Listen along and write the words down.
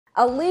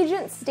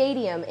Allegiant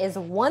Stadium is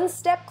one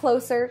step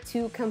closer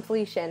to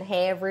completion.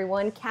 Hey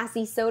everyone,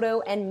 Cassie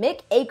Soto and Mick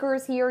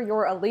Akers here,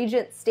 your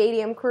Allegiant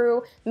Stadium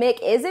crew. Mick,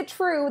 is it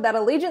true that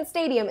Allegiant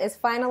Stadium is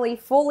finally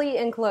fully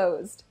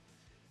enclosed?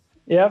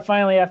 Yeah,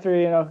 finally,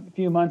 after a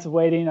few months of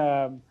waiting,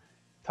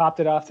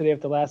 topped it off today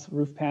with the last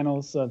roof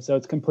panels. So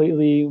it's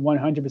completely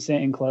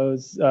 100%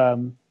 enclosed,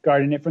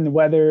 guarding it from the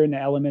weather and the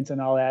elements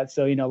and all that.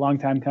 So long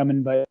time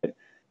coming, but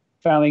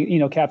finally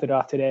capped it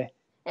off today.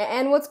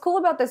 And what's cool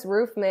about this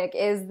roof, Mick,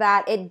 is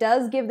that it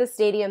does give the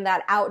stadium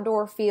that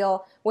outdoor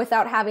feel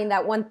without having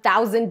that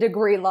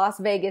 1,000-degree Las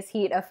Vegas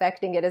heat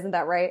affecting it. Isn't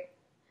that right?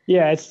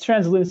 Yeah, it's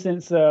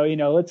translucent, so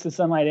lets the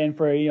sunlight in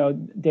for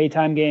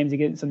daytime games. You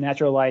get some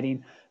natural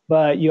lighting,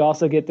 but you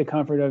also get the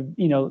comfort of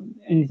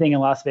anything in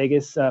Las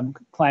Vegas,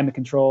 climate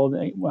controlled,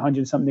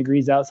 100-something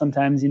degrees out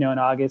sometimes in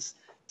August.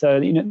 So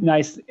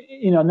nice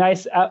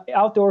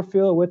outdoor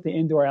feel with the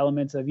indoor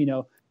elements of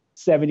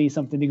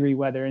 70-something degree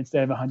weather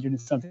instead of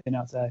 100-something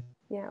outside.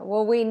 Yeah,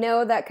 well, we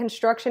know that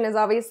construction is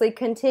obviously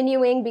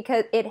continuing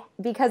because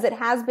it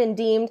has been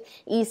deemed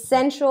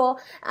essential.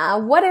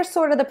 What are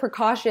sort of the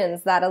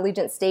precautions that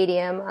Allegiant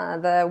Stadium,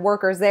 the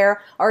workers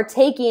there, are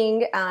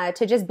taking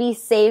to just be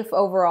safe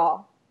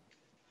overall?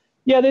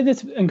 Yeah, they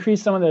just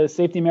increase some of the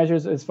safety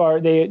measures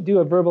they do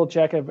a verbal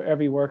check of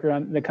every worker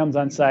that comes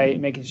on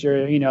site, making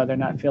sure they're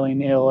not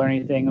feeling ill or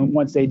anything. And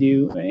once they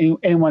do,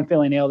 anyone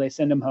feeling ill, they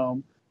send them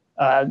home.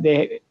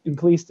 They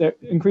increase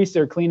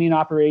their cleaning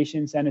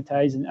operations,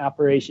 sanitizing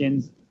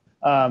operations,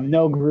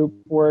 no group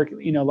work,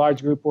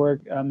 large group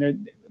work. They're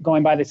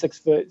going by the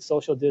 6-foot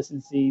social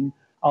distancing,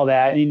 all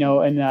that,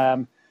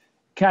 and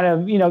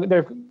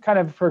they're kind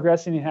of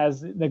progressing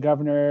as the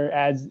governor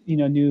adds,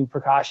 new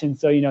precautions.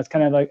 So, it's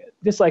kind of like,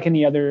 just like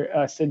any other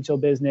essential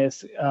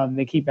business,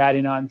 they keep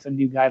adding on some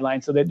new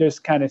guidelines. So they're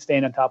just kind of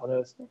staying on top of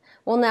those.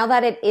 Well, now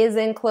that it is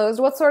enclosed,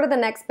 what's sort of the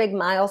next big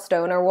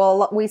milestone? Or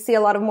will we see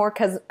a lot of more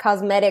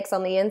cosmetics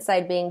on the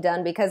inside being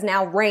done because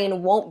now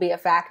rain won't be a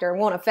factor,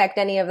 won't affect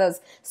any of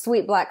those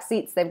sweet black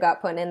seats they've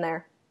got put in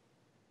there?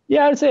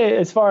 Yeah, I'd say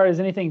as far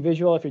as anything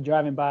visual, if you're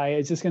driving by,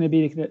 it's just going to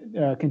be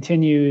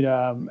continued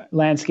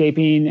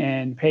landscaping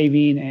and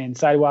paving and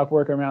sidewalk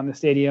work around the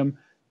stadium.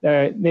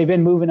 They've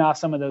been moving off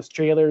some of those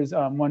trailers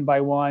one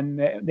by one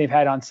that they've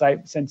had on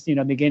site since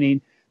beginning.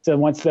 So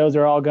once those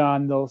are all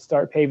gone, they'll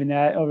start paving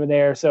that over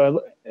there.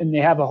 So, and they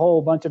have a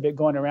whole bunch of it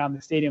going around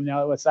the stadium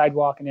now with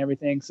sidewalk and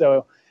everything.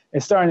 So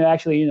it's starting to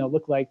actually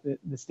look like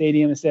the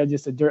stadium instead of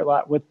just a dirt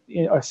lot with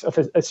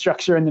a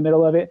structure in the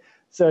middle of it.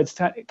 So it's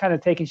kind of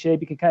taking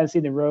shape. You can kind of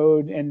see the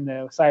road and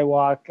the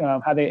sidewalk,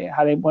 how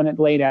they want it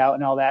laid out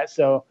and all that.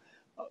 So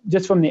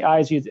just from the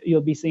eyes,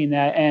 you'll be seeing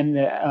that, and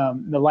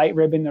the light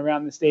ribbon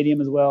around the stadium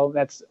as well.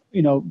 That's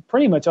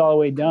pretty much all the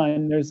way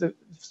done. There's a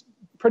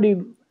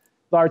pretty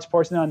large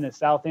portion on the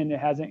south end that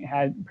hasn't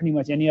had pretty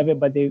much any of it,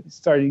 but they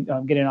started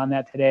getting on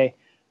that today.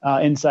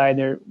 Inside,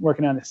 they're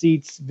working on the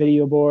seats,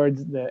 video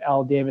boards, the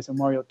Al Davis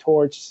Memorial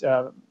Torch,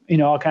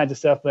 all kinds of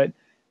stuff. But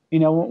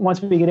once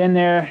we get in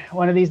there,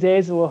 one of these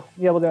days, we'll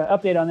be able to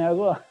update on that as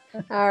well.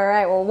 All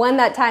right. Well, when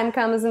that time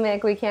comes,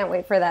 Mick, we can't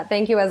wait for that.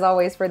 Thank you, as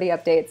always, for the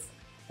updates.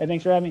 Hey,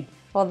 thanks for having me.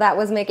 Well, that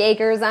was Mick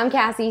Akers. I'm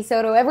Cassie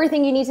Soto.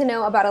 Everything you need to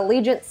know about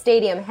Allegiant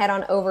Stadium, head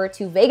on over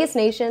to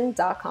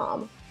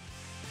vegasnation.com.